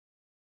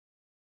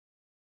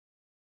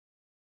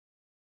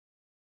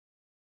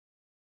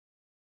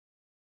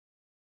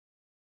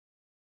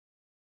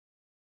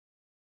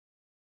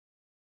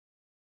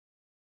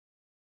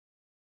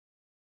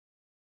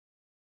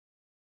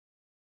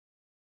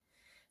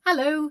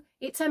Hello,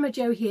 it's Emma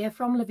Jo here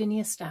from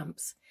Lavinia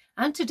Stamps,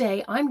 and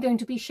today I'm going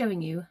to be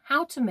showing you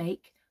how to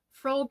make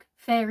frog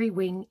fairy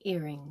wing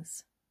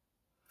earrings.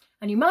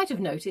 And you might have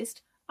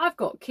noticed I've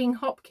got King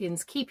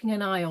Hopkins keeping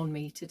an eye on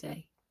me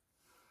today.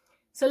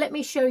 So let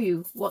me show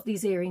you what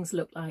these earrings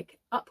look like,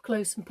 up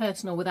close and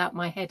personal without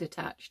my head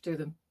attached to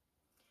them.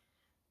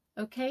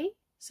 Okay,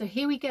 so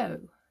here we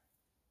go.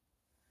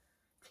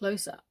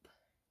 Close up.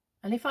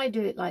 And if I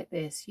do it like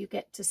this, you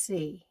get to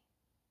see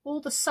all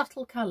the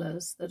subtle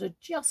colours that are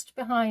just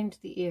behind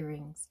the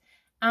earrings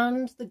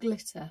and the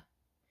glitter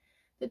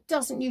that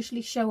doesn't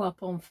usually show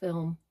up on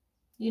film,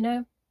 you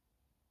know.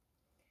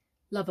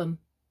 Love them,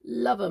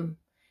 love them.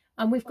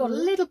 And we've got a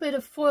little bit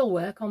of foil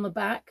work on the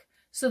back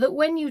so that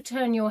when you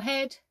turn your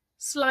head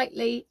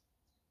slightly,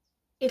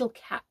 it'll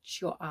catch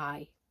your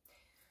eye.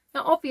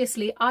 Now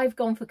obviously I've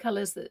gone for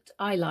colours that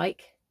I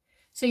like,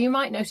 so you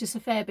might notice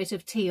a fair bit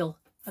of teal.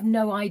 I've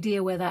no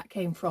idea where that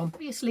came from.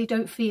 Obviously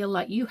don't feel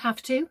like you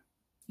have to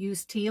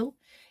use teal.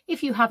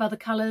 If you have other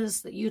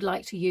colours that you'd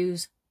like to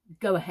use,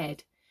 go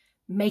ahead,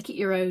 make it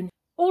your own.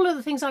 All of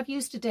the things I've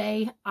used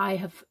today I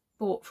have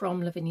bought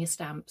from Lavinia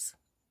Stamps.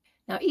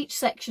 Now each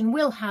section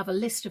will have a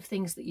list of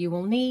things that you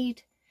will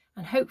need,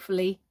 and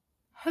hopefully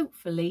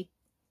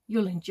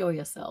you'll enjoy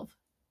yourself.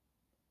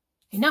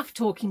 Enough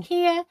talking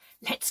here,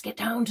 let's get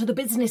down to the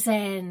business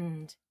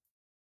end.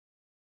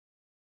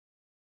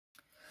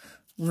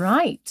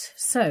 Right,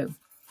 so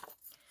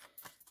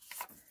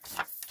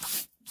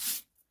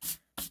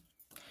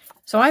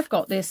I've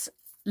got this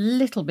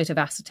little bit of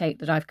acetate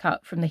that I've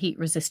cut from the heat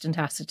resistant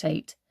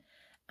acetate,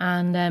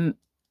 and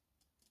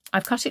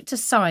I've cut it to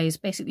size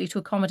basically to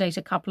accommodate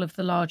a couple of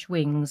the large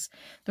wings.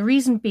 The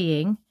reason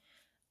being,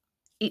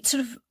 it sort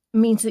of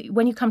means that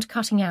when you come to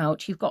cutting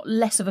out, you've got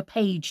less of a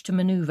page to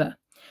manoeuvre.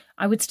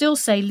 I would still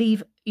say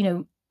leave,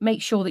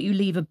 make sure that you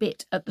leave a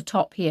bit at the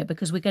top here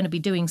because we're going to be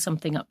doing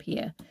something up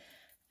here.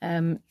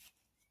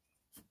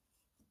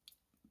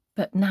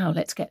 But now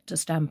let's get to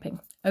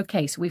stamping.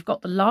 Okay, so we've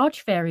got the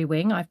large fairy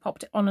wing. I've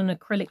popped it on an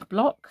acrylic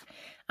block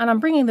and I'm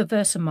bringing the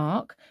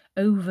Versamark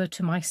over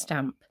to my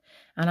stamp.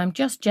 And I'm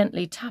just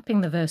gently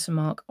tapping the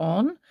Versamark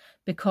on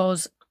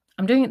because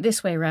I'm doing it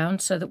this way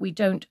around so that we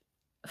don't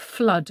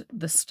flood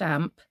the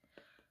stamp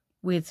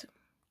with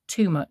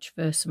too much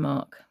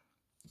Versamark,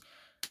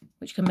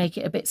 which can make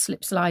it a bit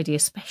slip-slidey,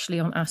 especially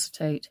on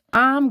acetate.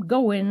 I'm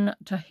going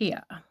to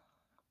here.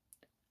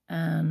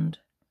 And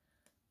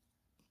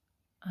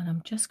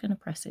I'm just going to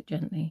press it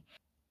gently.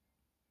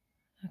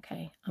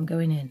 Okay, I'm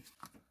going in.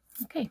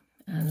 Okay,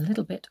 and a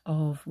little bit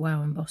of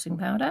Wow embossing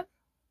powder.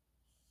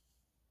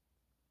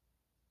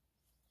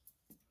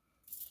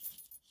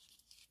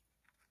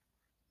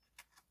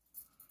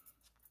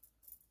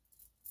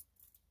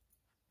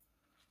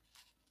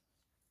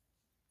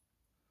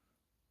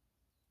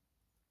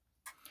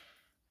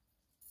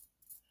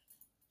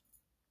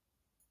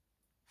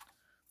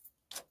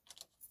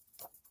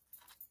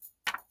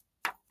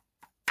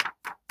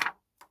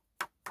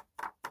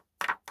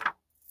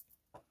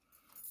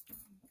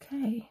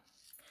 Okay,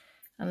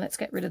 and let's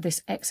get rid of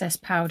this excess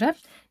powder.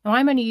 Now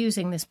I'm only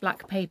using this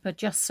black paper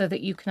just so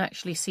that you can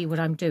actually see what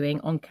I'm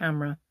doing on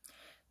camera,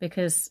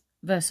 because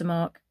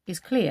Versamark is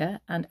clear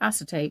and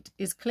acetate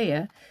is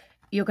clear.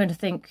 You're going to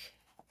think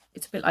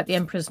it's a bit like the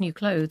Emperor's New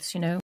Clothes, you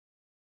know.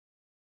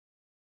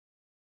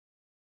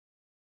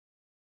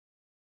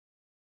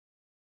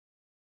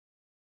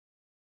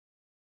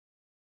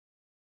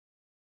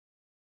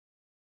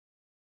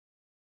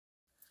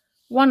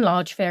 One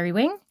large fairy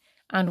wing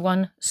and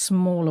one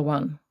smaller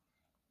one.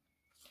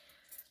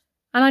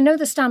 And I know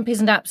the stamp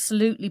isn't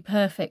absolutely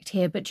perfect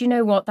here, but you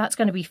know what? That's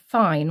going to be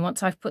fine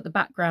once I've put the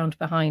background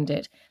behind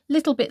it.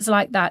 Little bits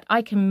like that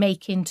I can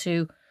make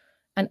into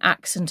an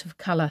accent of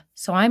colour,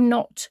 so I'm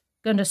not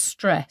going to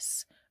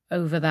stress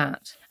over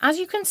that. As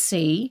you can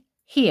see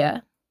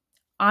here,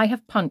 I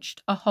have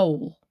punched a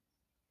hole.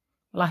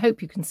 Well, I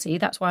hope you can see,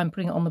 that's why I'm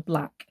putting it on the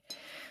black.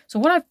 So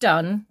what I've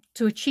done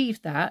to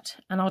achieve that,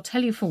 and I'll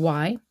tell you for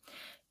why,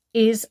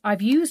 is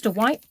I've used a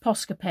white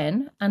Posca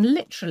pen and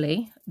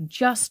literally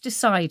just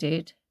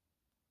decided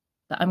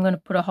that I'm going to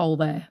put a hole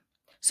there.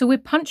 So we're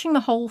punching the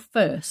hole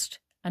first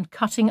and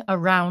cutting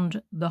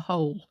around the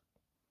hole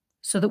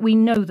so that we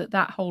know that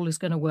that hole is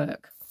going to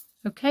work.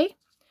 Okay,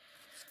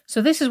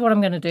 so this is what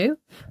I'm going to do.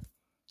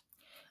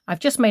 I've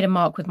just made a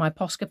mark with my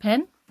Posca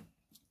pen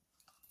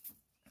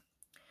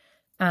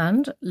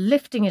and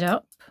lifting it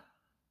up,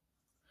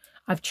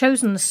 I've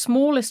chosen the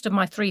smallest of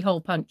my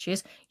 3-hole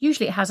punches.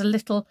 Usually it has a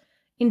little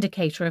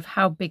indicator of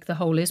how big the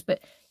hole is, but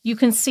you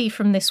can see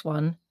from this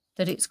one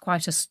that it's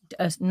quite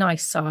a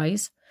nice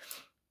size.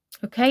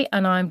 Okay,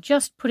 and I'm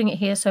just putting it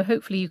here so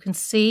hopefully you can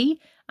see,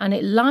 and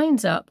it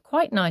lines up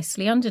quite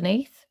nicely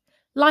underneath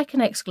like an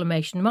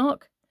exclamation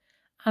mark,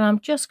 and I'm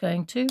just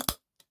going to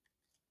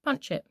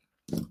punch it.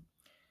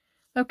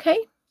 Okay,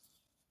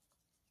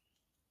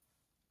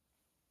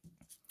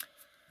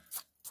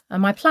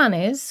 and my plan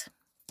is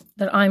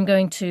that I'm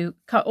going to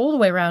cut all the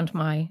way around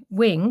my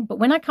wing, but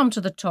when I come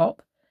to the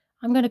top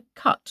I'm going to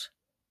cut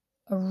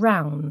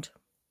around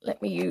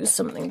let me use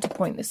something to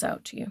point this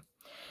out to you.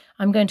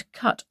 I'm going to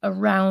cut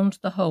around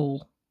the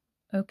hole,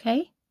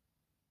 okay?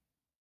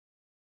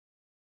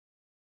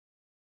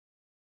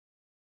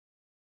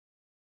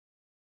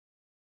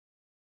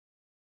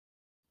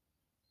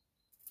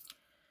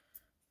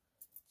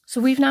 So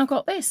we've now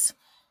got this.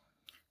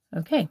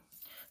 Okay,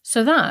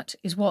 so that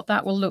is what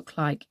that will look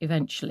like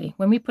eventually.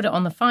 When we put it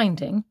on the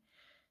finding,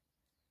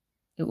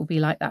 it will be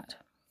like that.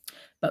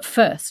 But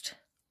first,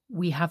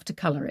 we have to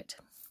colour it.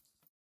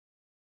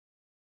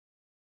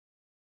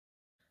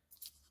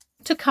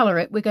 To colour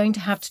it, we're going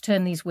to have to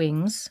turn these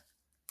wings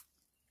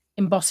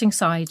embossing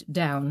side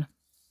down.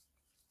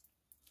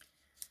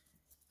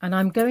 And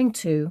I'm going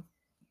to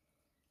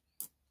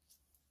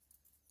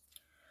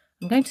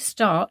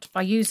start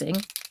by using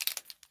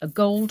a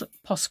gold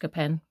Posca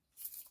pen.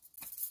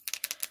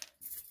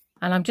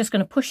 And I'm just going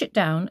to push it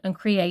down and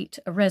create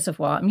a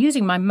reservoir. I'm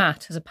using my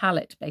mat as a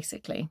palette,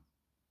 basically.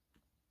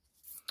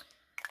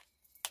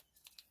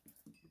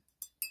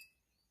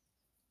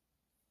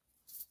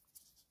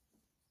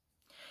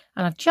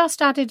 And I've just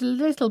added a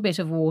little bit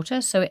of water,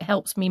 so it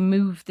helps me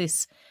move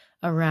this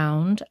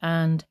around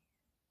and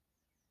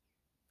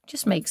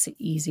just makes it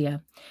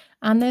easier.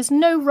 And there's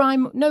no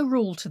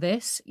rule to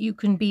this. You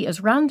can be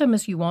as random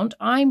as you want.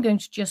 I'm going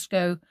to just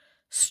go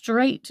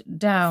straight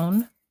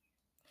down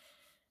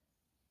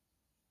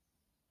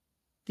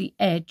the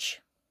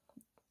edge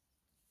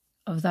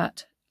of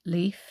that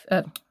leaf,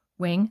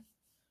 wing,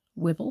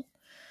 wibble,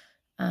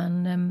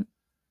 and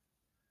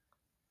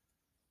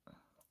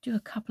do a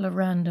couple of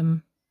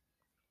random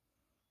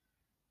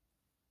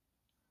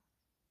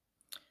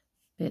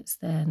bits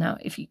there. Now,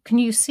 can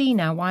you see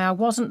now why I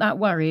wasn't that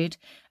worried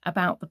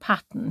about the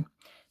pattern?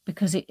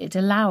 Because it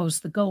allows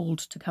the gold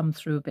to come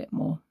through a bit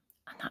more,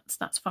 and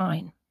that's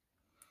fine.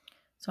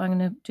 So I'm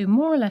going to do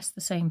more or less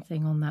the same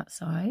thing on that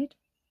side.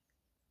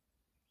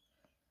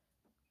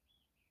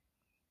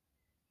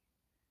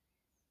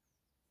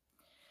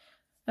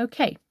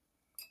 Okay,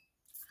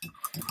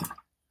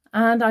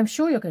 and I'm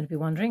sure you're going to be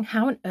wondering,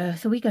 how on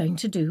earth are we going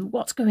to do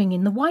what's going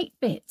in the white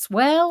bits?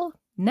 Well,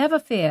 never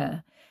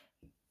fear.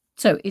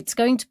 So it's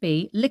going to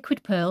be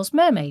Liquid Pearls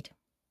Mermaid.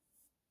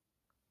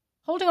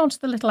 Holding on to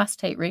the little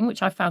acetate ring,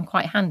 which I found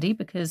quite handy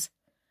because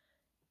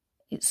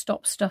it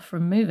stops stuff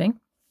from moving.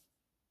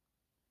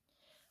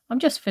 I'm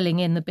just filling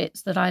in the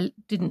bits that I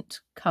didn't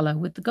colour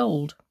with the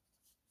gold.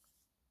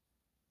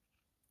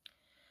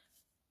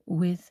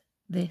 With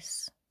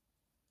this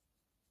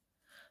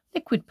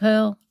Liquid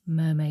Pearl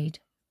Mermaid.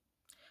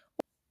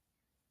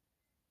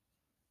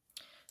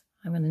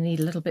 I'm going to need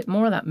a little bit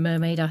more of that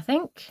mermaid, I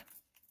think.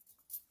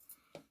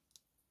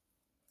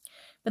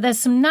 But there's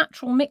some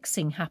natural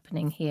mixing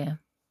happening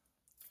here,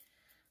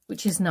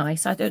 which is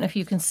nice. I don't know if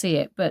you can see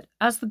it, but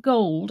as the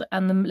gold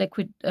and the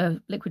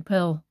liquid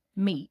pearl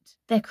meet,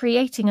 they're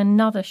creating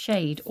another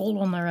shade all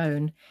on their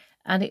own.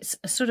 And it's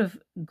a sort of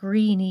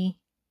greeny,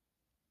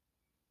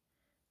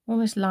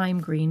 almost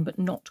lime green, but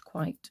not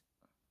quite.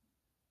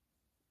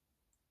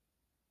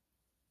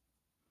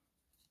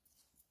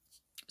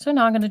 So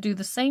now I'm going to do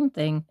the same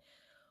thing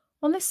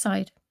on this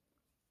side.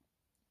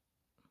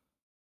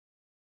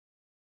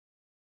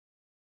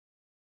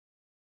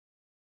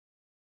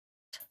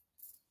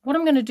 What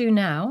I'm going to do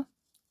now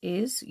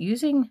is,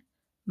 using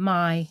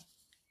my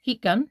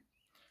heat gun, I'm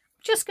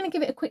just going to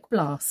give it a quick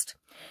blast.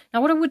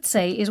 Now what I would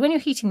say is, when you're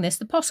heating this,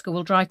 the Posca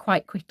will dry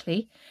quite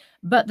quickly,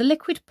 but the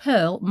liquid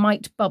pearl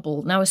might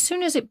bubble. Now as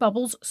soon as it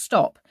bubbles,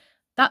 stop.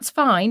 That's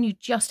fine, you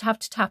just have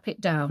to tap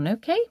it down,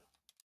 okay?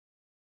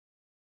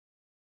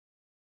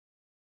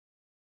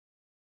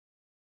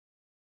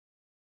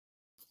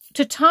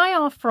 To tie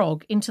our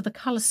frog into the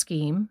colour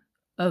scheme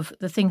of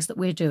the things that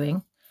we're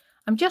doing,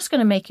 I'm just going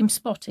to make him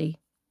spotty.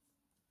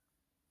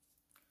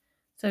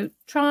 So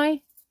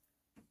try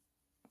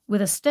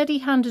with a steady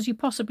hand as you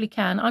possibly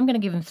can. I'm going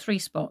to give him 3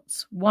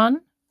 spots. 1,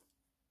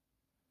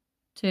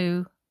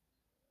 2,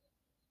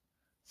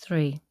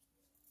 3.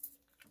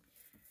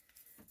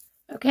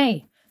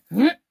 Okay.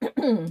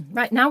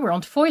 Right, now we're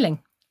on to foiling.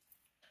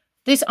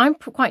 I'm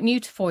quite new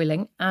to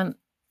foiling, and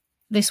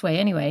this way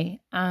anyway,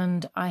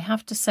 and I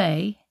have to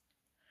say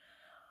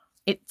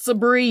it's a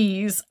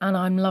breeze and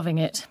I'm loving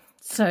it.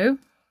 So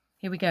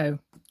here we go.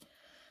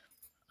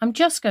 I'm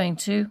just going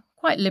to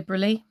quite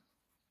liberally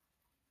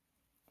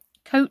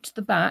coat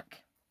the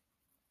back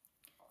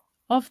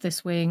of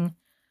this wing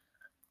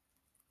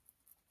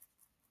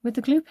with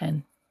the glue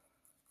pen.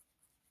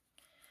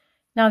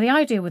 Now the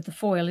idea with the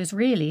foil is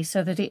really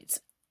so that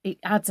it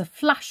adds a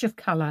flash of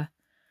colour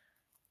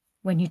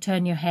when you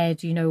turn your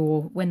head, you know,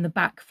 or when the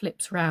back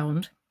flips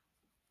round.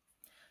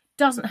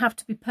 Doesn't have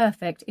to be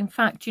perfect. In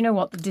fact, you know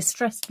what, the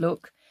distressed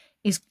look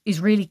is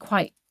really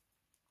quite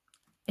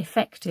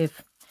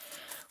effective.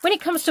 When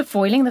it comes to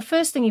foiling, the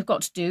first thing you've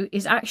got to do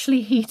is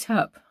actually heat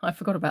up. I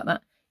forgot about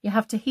that. You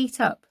have to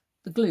heat up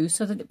the glue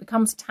so that it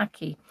becomes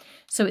tacky.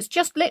 So it's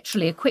just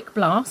literally a quick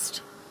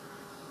blast.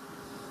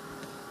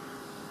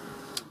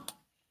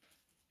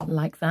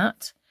 Like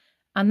that.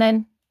 And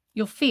then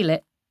you'll feel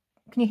it.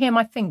 Can you hear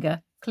my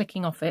finger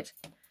clicking off it?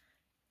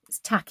 It's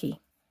tacky.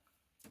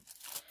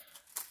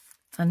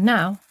 And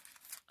now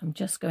I'm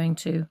just going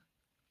to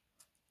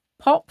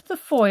pop the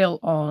foil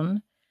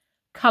on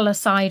colour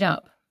side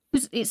up.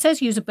 It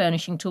says use a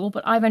burnishing tool,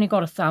 but I've only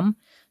got a thumb,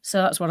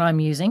 so that's what I'm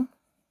using.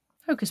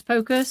 Hocus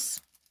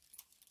pocus.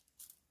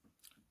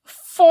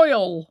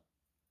 Foil.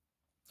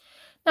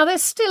 Now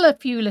there's still a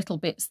few little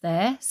bits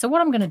there, so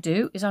what I'm going to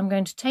do is I'm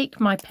going to take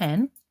my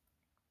pen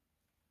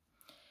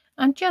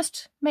and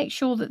just make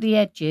sure that the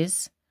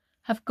edges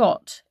have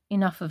got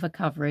enough of a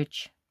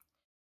coverage.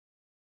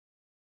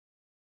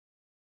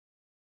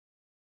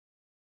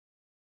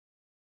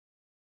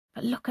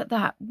 But look at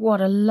that,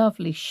 what a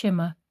lovely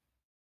shimmer.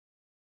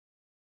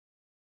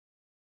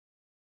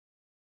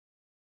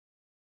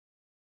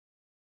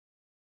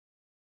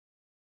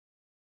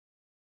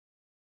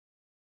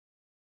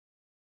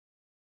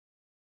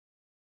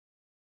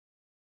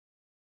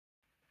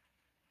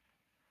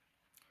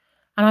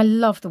 And I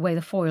love the way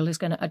the foil is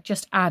going to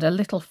just add a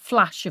little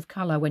flash of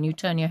colour when you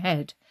turn your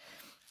head.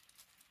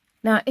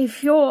 Now,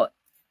 if you're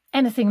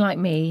anything like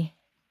me,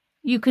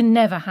 you can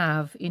never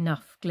have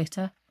enough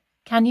glitter,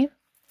 can you?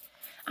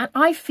 And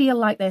I feel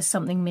like there's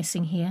something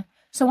missing here.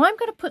 So I'm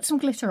going to put some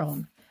glitter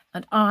on,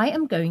 and I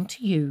am going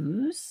to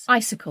use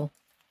icicle.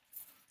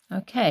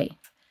 Okay,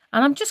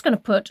 and I'm just going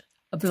to put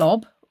a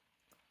blob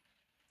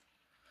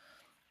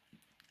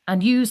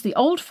and use the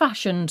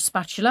old-fashioned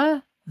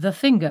spatula, the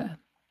finger.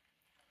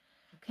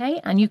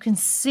 Okay, and you can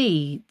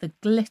see the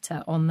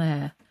glitter on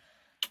there,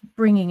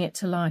 bringing it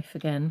to life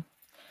again.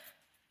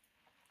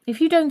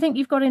 If you don't think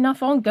you've got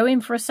enough on, go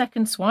in for a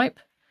second swipe.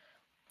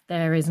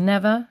 There is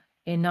never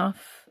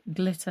enough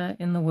glitter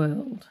in the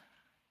world.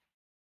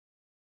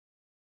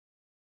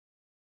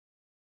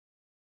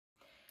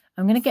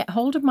 I'm going to get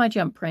hold of my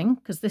jump ring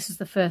because this is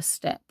the first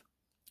step.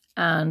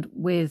 And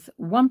with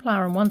one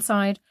plier on one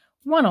side,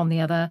 one on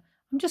the other,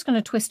 I'm just going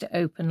to twist it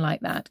open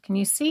like that. Can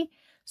you see?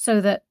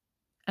 So that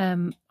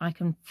I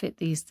can fit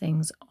these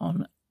things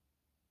on.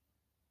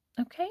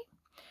 Okay,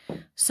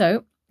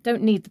 so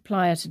don't need the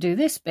plier to do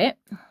this bit.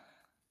 I'm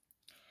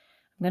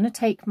going to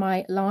take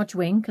my large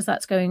wing because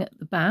that's going at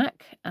the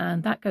back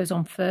and that goes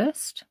on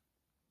first.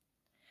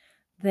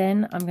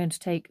 Then I'm going to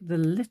take the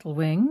little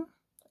wing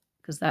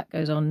because that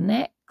goes on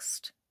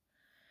next.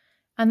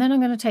 And then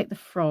I'm going to take the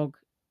frog.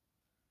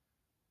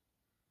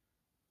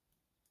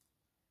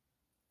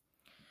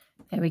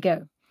 There we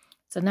go.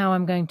 So now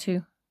I'm going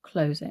to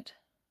close it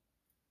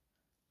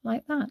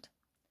like that.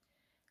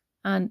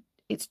 And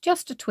it's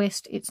just a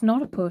twist, it's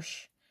not a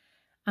push.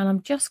 And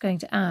I'm just going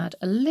to add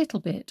a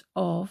little bit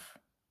of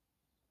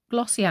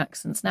glossy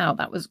accents. Now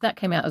that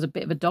came out as a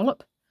bit of a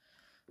dollop.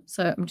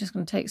 So I'm just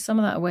going to take some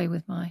of that away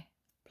with my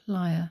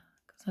plier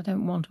because I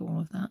don't want all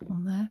of that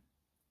on there.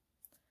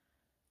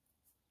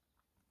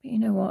 But you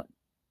know what?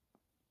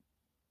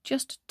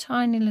 Just a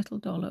tiny little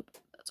dollop.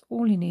 That's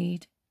all you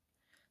need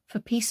for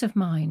peace of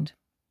mind.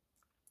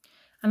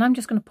 And I'm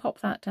just going to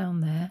pop that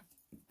down there.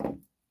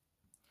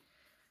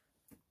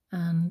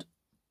 And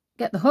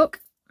get the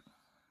hook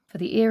for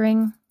the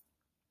earring.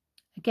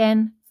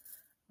 Again,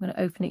 I'm going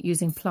to open it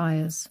using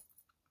pliers.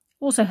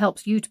 Also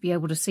helps you to be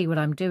able to see what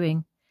I'm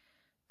doing,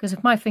 because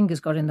if my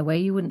fingers got in the way,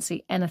 you wouldn't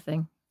see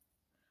anything.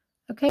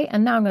 Okay,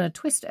 and now I'm going to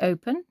twist it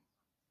open.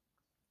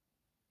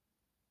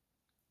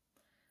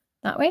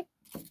 That way.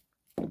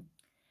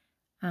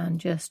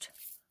 And just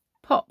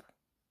pop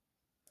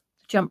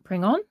the jump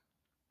ring on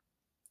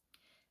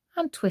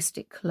and twist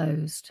it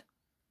closed.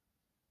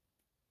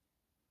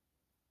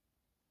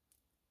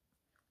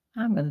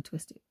 I'm going to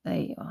twist it. There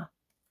you are.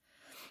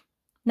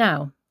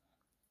 Now,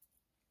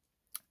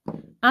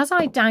 as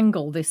I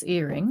dangle this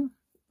earring,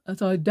 it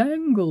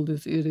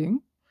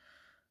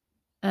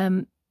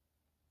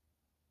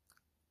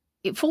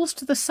falls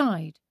to the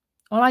side.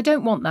 Well, I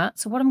don't want that.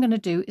 So what I'm going to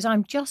do is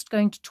I'm just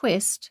going to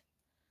twist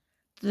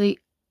the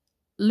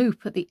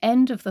loop at the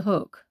end of the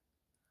hook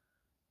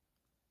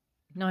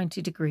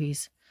 90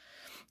 degrees.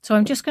 So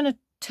I'm just going to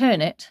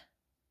turn it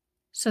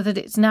so that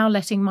it's now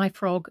letting my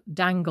frog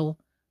dangle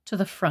to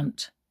the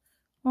front.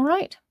 All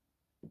right.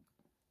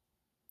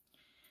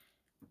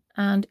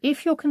 And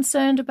if you're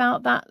concerned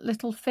about that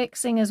little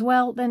fixing as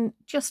well, then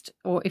just,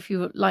 or if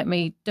you, like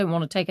me, don't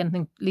want to take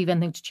anything, leave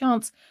anything to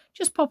chance,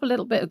 just pop a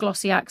little bit of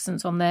glossy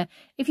accents on there.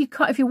 If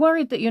you're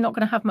worried that you're not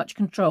going to have much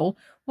control,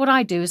 what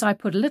I do is I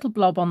put a little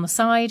blob on the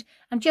side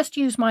and just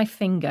use my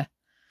finger.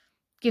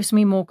 Gives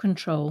me more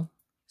control.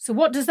 So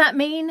what does that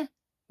mean?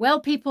 Well,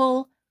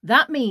 people,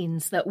 that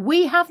means that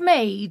we have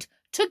made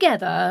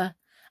together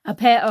a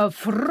pair of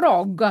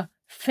frog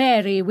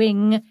fairy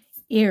wing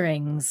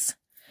earrings.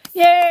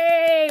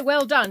 Yay!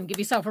 Well done. Give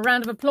yourself a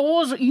round of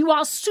applause. You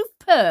are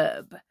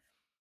superb.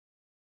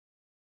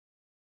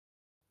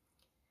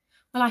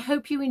 Well, I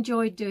hope you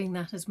enjoyed doing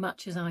that as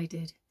much as I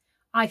did.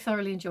 I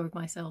thoroughly enjoyed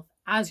myself,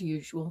 as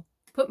usual.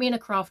 Put me in a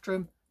craft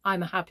room,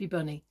 I'm a happy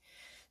bunny.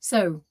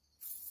 So,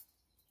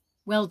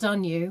 well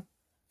done you.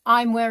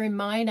 I'm wearing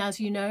mine, as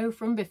you know,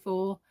 from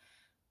before,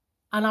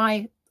 and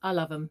I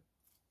love them.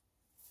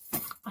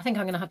 I think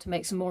I'm going to have to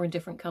make some more in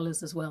different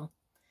colours as well.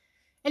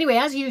 Anyway,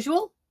 as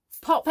usual,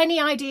 pop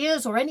any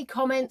ideas or any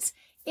comments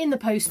in the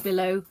post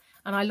below,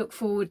 and I look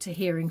forward to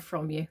hearing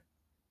from you.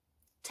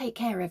 Take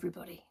care,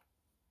 everybody.